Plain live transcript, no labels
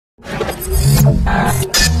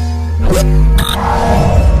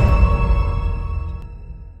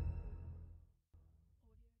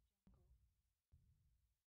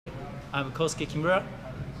I'm Kosuke Kimura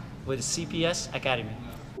with CPS Academy.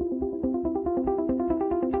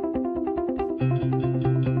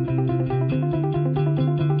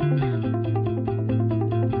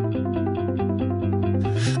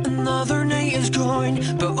 Another night is gone,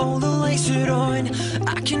 but all the lights are on.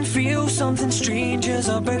 I can feel something strange is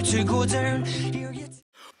about to go down.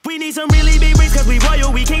 We need some really big rings cause we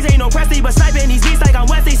royal, we kings, ain't no Presley, but sniping these beats like I'm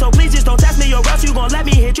Wesley. So please just don't test me or else you gon' let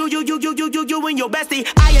me hit you and your bestie.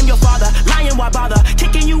 I am your father, lying why bother,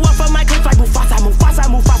 kicking you up from my cliff like Mufasa, Mufasa,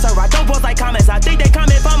 Mufasa. I don't post like comments, I think they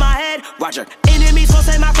coming from my head. Roger. Enemies close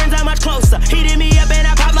and my friends are much closer, heating me up and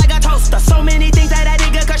I pop like a toaster. So many things that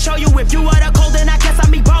nigga could show you. If you are the cold then I guess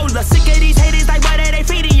I'm Ebola. Sick of these haters like what are they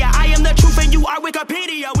feeding ya? I am the truth and you are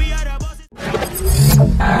Wikipedia. We are the bosses.